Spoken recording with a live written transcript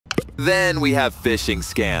Then we have phishing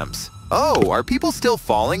scams. Oh, are people still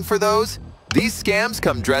falling for those? These scams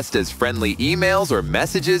come dressed as friendly emails or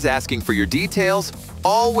messages asking for your details.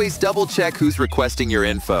 Always double check who's requesting your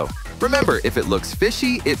info. Remember, if it looks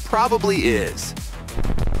fishy, it probably is.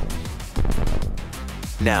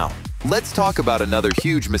 Now, let's talk about another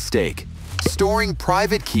huge mistake: storing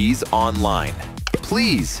private keys online.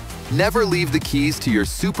 Please, never leave the keys to your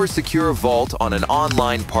super secure vault on an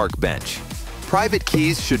online park bench. Private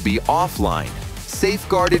keys should be offline,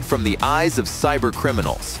 safeguarded from the eyes of cyber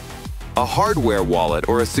criminals. A hardware wallet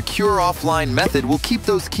or a secure offline method will keep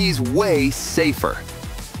those keys way safer.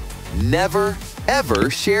 Never, ever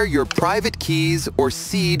share your private keys or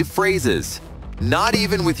seed phrases. Not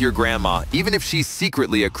even with your grandma, even if she's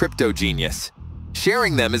secretly a crypto genius.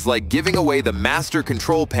 Sharing them is like giving away the master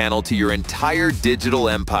control panel to your entire digital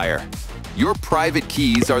empire. Your private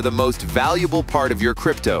keys are the most valuable part of your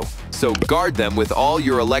crypto, so guard them with all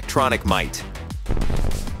your electronic might.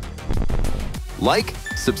 Like,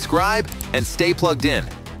 subscribe, and stay plugged in.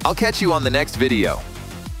 I'll catch you on the next video.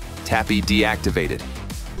 Tappy deactivated.